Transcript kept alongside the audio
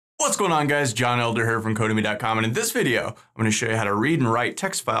What's going on, guys? John Elder here from Codemy.com, and in this video, I'm going to show you how to read and write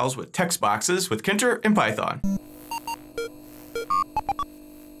text files with text boxes with Tkinter and Python.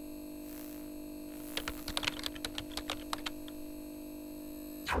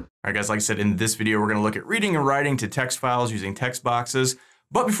 Alright guys, like I said, in this video, we're going to look at reading and writing to text files using text boxes.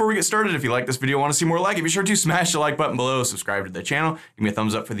 But before we get started, if you like this video and want to see more like it, be sure to smash the like button below, subscribe to the channel, give me a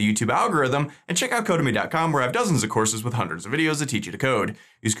thumbs up for the YouTube algorithm, and check out Codemy.com where I have dozens of courses with hundreds of videos that teach you to code.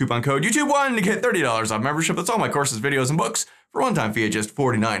 Use coupon code YouTube1 to get $30 off membership. That's all my courses, videos, and books for a one-time fee at just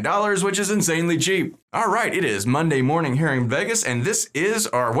 $49, which is insanely cheap. Alright, it is Monday morning here in Vegas, and this is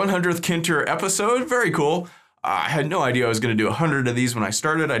our 100th Tkinter episode. Very cool. I had no idea I was going to do 100 of these when I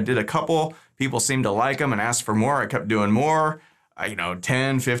started. I did a couple. People seemed to like them and asked for more. I kept doing more.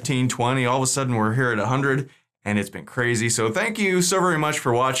 10, 15, 20, all of a sudden we're here at 100 and it's been crazy. So thank you so very much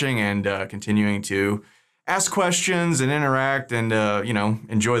for watching and continuing to ask questions and interact and,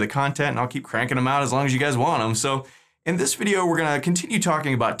 enjoy the content, and I'll keep cranking them out as long as you guys want them. So in this video, we're going to continue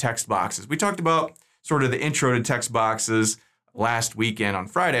talking about text boxes. We talked about sort of the intro to text boxes last weekend on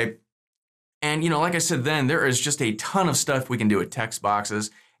Friday. And, like I said then, there is just a ton of stuff we can do with text boxes.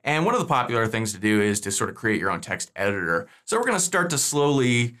 And one of the popular things to do is to sort of create your own text editor. So we're going to start to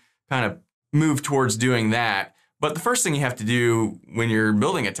slowly kind of move towards doing that. But the first thing you have to do when you're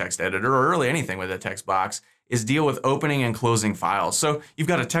building a text editor, or really anything with a text box, is deal with opening and closing files. So you've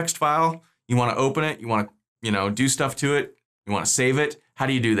got a text file, you want to open it, you want to, do stuff to it, you want to save it. How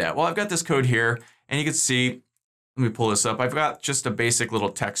do you do that? Well, I've got this code here, and you can see, let me pull this up. I've got just a basic little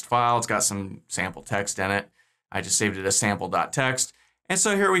text file. It's got some sample text in it. I just saved it as sample.txt. And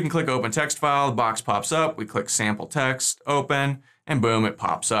so here we can click open text file, the box pops up, we click sample text, open, and boom, it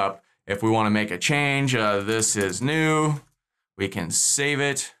pops up. If we want to make a change, this is new, we can save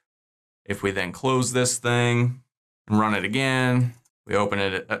it. If we then close this thing and run it again, we open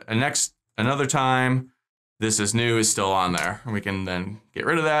it another time, this is new is still on there. We can then get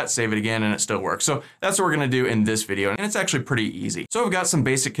rid of that, save it again, and it still works. So that's what we're going to do in this video, and it's actually pretty easy. So we've got some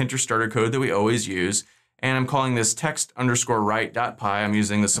basic Tkinter starter code that we always use. And I'm calling this text_write.py. I'm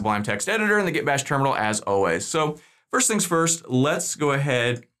using the Sublime Text Editor and the Git Bash terminal as always. So first things first, let's go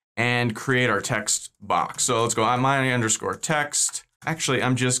ahead and create our text box. So let's go my_text. Actually,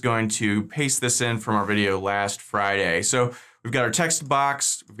 I'm just going to paste this in from our video last Friday. So we've got our text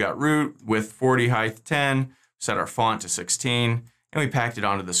box, we've got root with 40 height 10, set our font to 16, and we packed it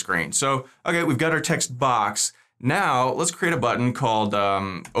onto the screen. So, okay, we've got our text box. Now let's create a button called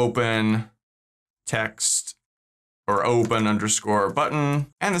open text or open_button,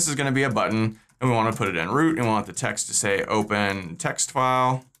 and this is going to be a button, and we want to put it in root, and we want the text to say open text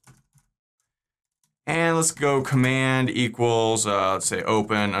file. And let's go command equals let's say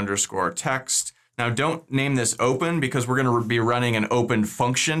open_text. Now don't name this open because we're going to be running an open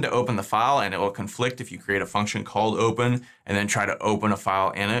function to open the file, and it will conflict if you create a function called open and then try to open a file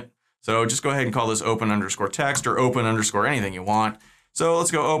in it. So just go ahead and call this open_text or open_anything you want. So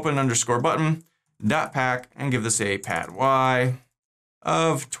let's go open_button .pack and give this a pad y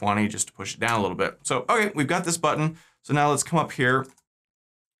of 20 just to push it down a little bit. So, okay, we've got this button. So now let's come up here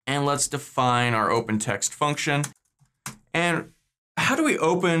and let's define our open text function. And how do we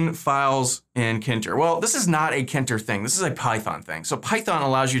open files in Tkinter? Well, this is not a Tkinter thing. This is a Python thing. So Python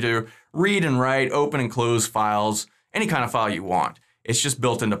allows you to read and write, open and close files, any kind of file you want. It's just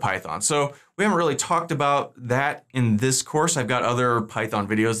built into Python. So we haven't really talked about that in this course. I've got other Python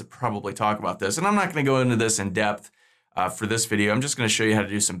videos that probably talk about this, and I'm not going to go into this in depth for this video. I'm just going to show you how to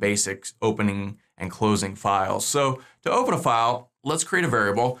do some basics opening and closing files. So to open a file, let's create a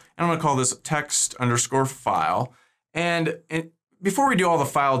variable, and I'm going to call this text_file. And before we do all the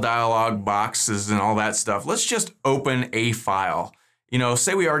file dialog boxes and all that stuff, let's just open a file.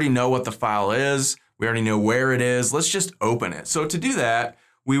 Say we already know what the file is. We already know where it is. Let's just open it. So to do that,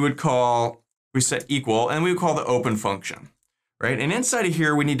 we set equal, and we would call the open function, right? And inside of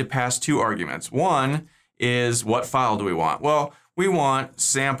here, we need to pass two arguments. One is what file do we want? Well, we want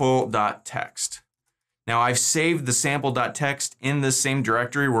sample.txt. Now I've saved the sample.txt in the same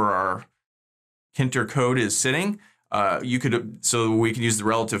directory where our Tkinter code is sitting. So we could use the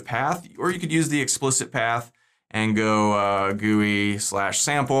relative path, or you could use the explicit path and go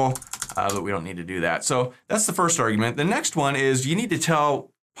GUI/sample. But we don't need to do that. So that's the first argument. The next one is you need to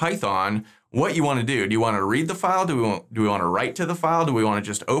tell Python what you want to do. Do you want to read the file? Do we want to write to the file? Do we want to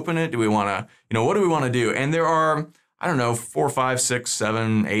just open it? Do we want to, what do we want to do? And there are, 4, 5, 6,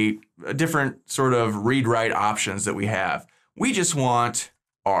 7, 8 different sort of read-write options that we have. We just want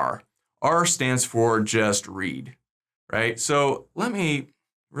R. R stands for just read, right? So let me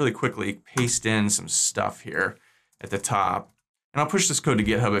really quickly paste in some stuff here at the top. And I'll push this code to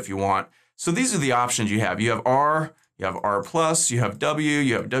GitHub if you want. So these are the options you have. You have R, you have R+, you have W,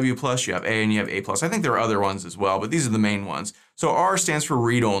 you have W+, you have A, and you have A+. I think there are other ones as well, but these are the main ones. So R stands for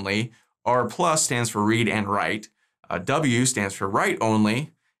read only, R+ stands for read and write, W stands for write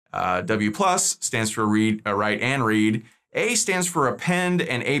only, W+ stands for write and read, A stands for append,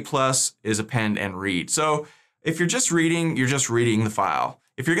 and A+ is append and read. So if you're just reading the file.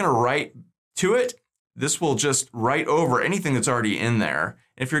 If you're going to write to it, this will just write over anything that's already in there.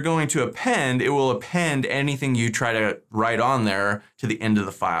 If you're going to append, it will append anything you try to write on there to the end of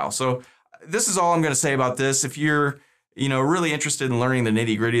the file. So this is all I'm going to say about this. If you're really interested in learning the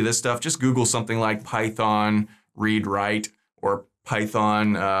nitty-gritty of this stuff, just Google something like Python read write or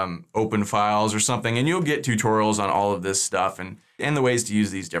Python open files or something, and you'll get tutorials on all of this stuff and the ways to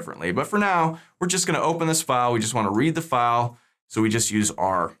use these differently. But for now, we're just going to open this file. We just want to read the file, so we just use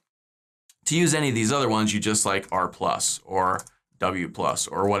R. To use any of these other ones, you just like R+ or W+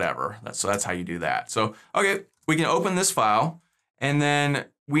 or whatever. So that's how you do that. So, okay, we can open this file, and then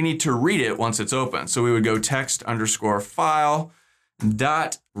we need to read it once it's open. So we would go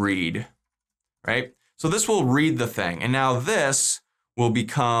text_file.read, right? So this will read the thing, and now this will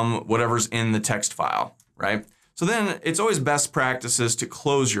become whatever's in the text file, right? So then it's always best practices to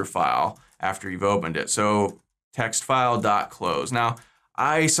close your file after you've opened it. So text_file.close. Now,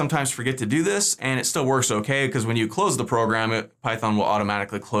 I sometimes forget to do this, and it still works okay because when you close the program, Python will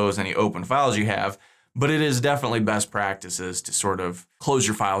automatically close any open files you have. But it is definitely best practices to sort of close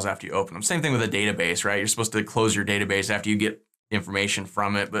your files after you open them. Same thing with a database, right? You're supposed to close your database after you get information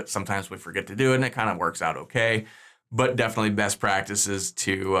from it, but sometimes we forget to do it, and it kind of works out okay. But definitely best practices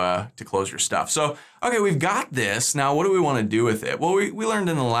to close your stuff. So, okay, we've got this. Now, what do we want to do with it? Well, we learned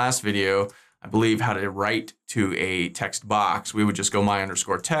in the last video, I believe, how to write to a text box. We would just go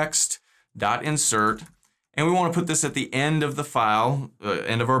my_text.insert, and we want to put this at the end of the file,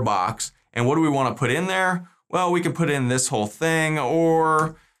 end of our box. And what do we want to put in there? Well, we could put in this whole thing,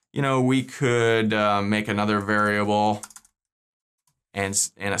 or we could make another variable and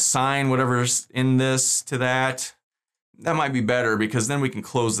assign whatever's in this to that. That might be better because then we can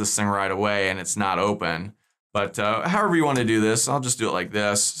close this thing right away and it's not open. But however you want to do this, I'll just do it like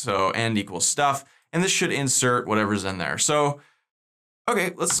this. So end equals stuff, and this should insert whatever's in there. So,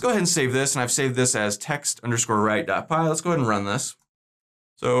 okay, let's go ahead and save this. And I've saved this as text_write.py. Let's go ahead and run this.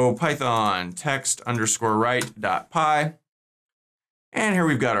 So Python text_write.py. And here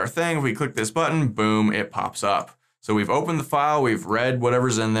we've got our thing. If we click this button, boom, it pops up. So we've opened the file, we've read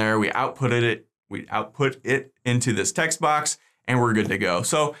whatever's in there, we output it into this text box, and we're good to go.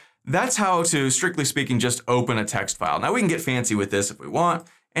 So that's how to, strictly speaking, just open a text file. Now we can get fancy with this if we want,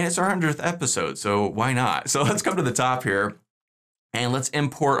 and it's our 100th episode, so why not? So let's come to the top here, and let's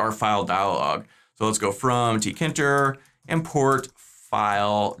import our file dialog. So let's go from Tkinter, import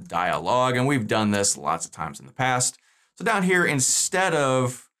file dialog, and we've done this lots of times in the past. So down here, instead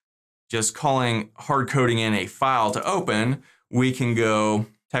of just hard coding in a file to open, we can go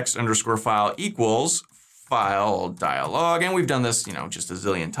text_file equals file dialog, and we've done this, just a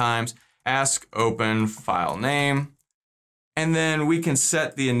zillion times. Ask open file name, and then we can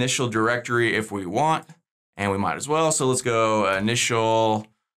set the initial directory if we want, and we might as well. So let's go initial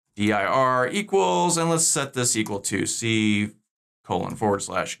dir equals, and let's set this equal to C://GUI/,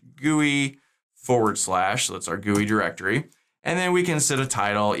 so that's our GUI directory. And then we can set a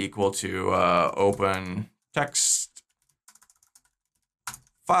title equal to open text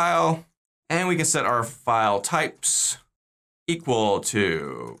file. And we can set our file types equal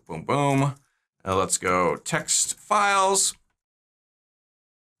to boom, boom. Let's go text files.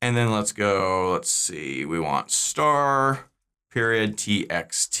 And then let's go, let's see, we want star period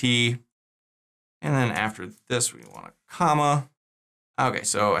txt. And then after this, we want a comma. Okay,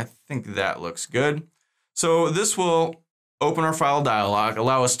 so I think that looks good. So this will open our file dialog,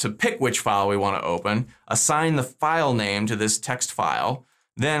 allow us to pick which file we want to open, assign the file name to this text file.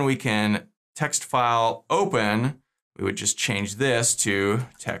 Then we can text file open. We would just change this to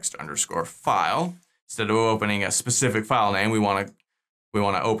text_file. Instead of opening a specific file name, we want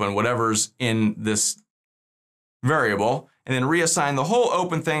to open whatever's in this variable, and then reassign the whole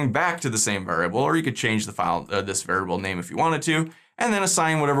open thing back to the same variable, or you could change the file, this variable name if you wanted to, and then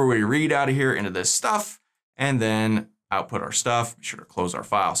assign whatever we read out of here into this stuff, and then output our stuff. Be sure to close our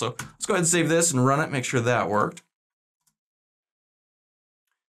file. So let's go ahead and save this and run it, make sure that worked.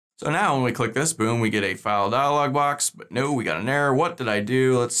 So now when we click this, boom, we get a file dialog box, but no, we got an error. What did I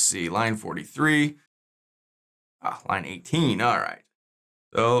do? Let's see, line 43, line 18, all right.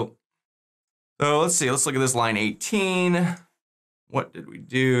 So let's see, let's look at this line 18. What did we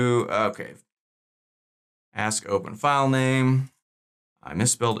do? Okay, ask open file name. I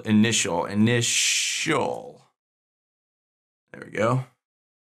misspelled initial. Initial. There we go.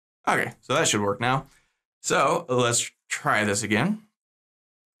 Okay, so that should work now. So let's try this again.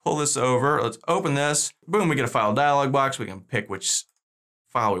 Pull this over. Let's open this. Boom, we get a file dialog box. We can pick which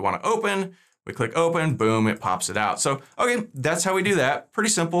file we want to open. We click open, boom, it pops it out. So, okay, that's how we do that. Pretty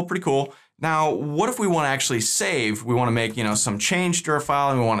simple, pretty cool. Now, what if we want to actually save? We want to make, some change to our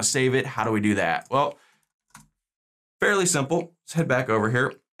file and we want to save it. How do we do that? Well, fairly simple. Let's head back over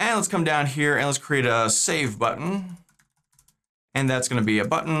here and let's come down here and let's create a save button. And that's going to be a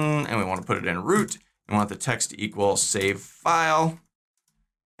button and we want to put it in root. We want the text to equal save file.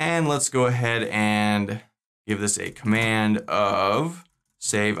 And let's go ahead and give this a command of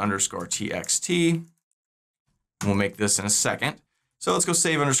save_txt. We'll make this in a second. So let's go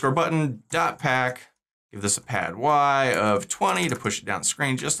save_button dot pack. Give this a pad Y of 20 to push it down the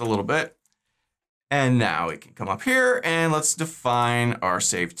screen just a little bit. And now we can come up here and let's define our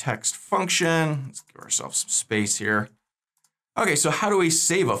save text function. Let's give ourselves some space here. Okay, so how do we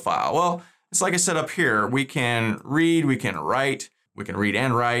save a file? Well, it's like I said up here, we can read, we can write, we can read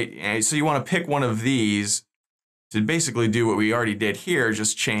and write. And so you want to pick one of these to basically do what we already did here,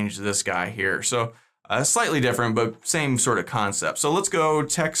 just change this guy here. So slightly different, but same sort of concept. So let's go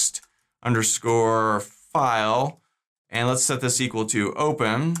text_file, and let's set this equal to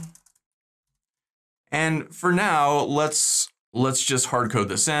open. And for now, let's just hard code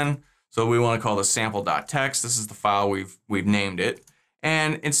this in. So we want to call this sample.txt. This is the file we've named it.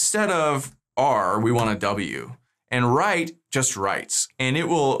 And instead of R, we want a W. And write just writes, and it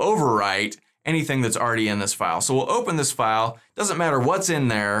will overwrite anything that's already in this file. So we'll open this file. Doesn't matter what's in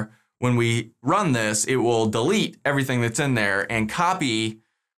there. When we run this, it will delete everything that's in there and copy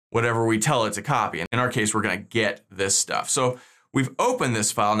whatever we tell it to copy. In our case, we're going to get this stuff. So we've opened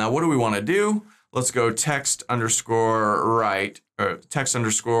this file. Now, what do we want to do? Let's go text_write or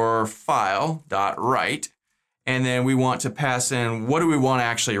text_file.write. And then we want to pass in, what do we want to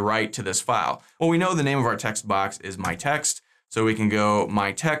actually write to this file? Well, we know the name of our text box is my text. So we can go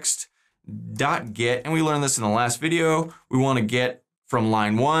myText.get, and we learned this in the last video. We want to get from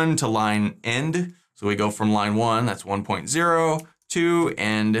line 1 to line end. So we go from line 1, that's 1.0, to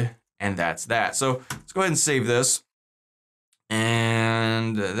end, and that's that. So let's go ahead and save this.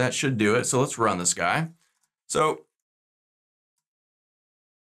 And that should do it. So let's run this guy. So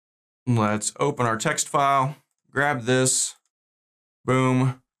let's open our text file, grab this,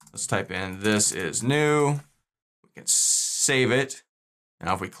 boom. Let's type in this is new. We can save it.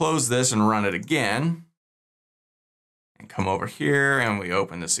 Now if we close this and run it again, and come over here and we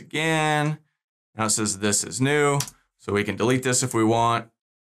open this again, now it says this is new. So we can delete this if we want,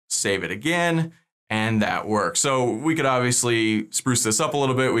 save it again, and that works. So we could obviously spruce this up a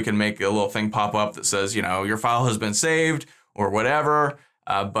little bit. We can make a little thing pop up that says, your file has been saved or whatever.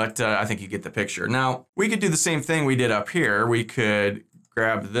 But I think you get the picture. Now, we could do the same thing we did up here. We could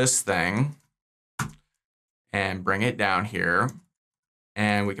grab this thing and bring it down here.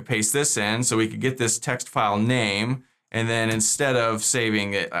 And we could paste this in so we could get this text file name. And then instead of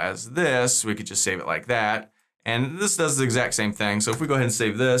saving it as this, we could just save it like that. And this does the exact same thing. So if we go ahead and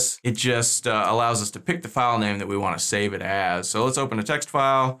save this, it just allows us to pick the file name that we want to save it as. So let's open a text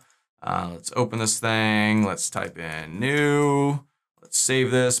file. Let's open this thing. Let's type in new. Let's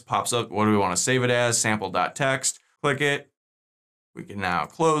save this. Pops up. What do we want to save it as? Sample.txt. Click it. We can now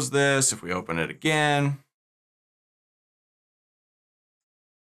close this if we open it again.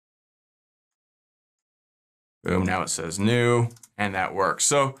 Boom, now it says new, and that works.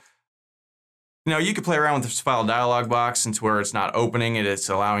 So, you could play around with this file dialog box into where it's not opening it. It's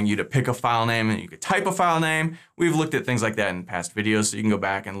allowing you to pick a file name and you could type a file name. We've looked at things like that in past videos, so you can go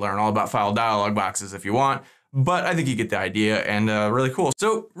back and learn all about file dialog boxes if you want. But I think you get the idea, and really cool.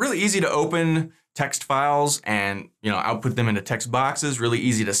 So really easy to open text files and output them into text boxes. Really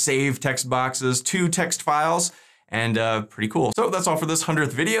easy to save text boxes to text files. And pretty cool. So that's all for this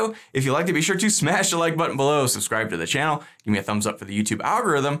 100th video. If you liked it, be sure to smash the like button below, subscribe to the channel, give me a thumbs up for the YouTube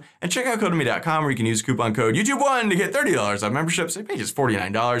algorithm, and check out Codemy.com where you can use coupon code YouTube1 to get $30 off memberships. It pays just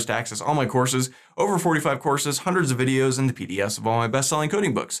 $49 to access all my courses, over 45 courses, hundreds of videos, and the PDFs of all my best-selling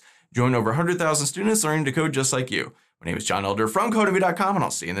coding books. Join over 100,000 students learning to code just like you. My name is John Elder from Codemy.com, and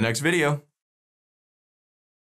I'll see you in the next video.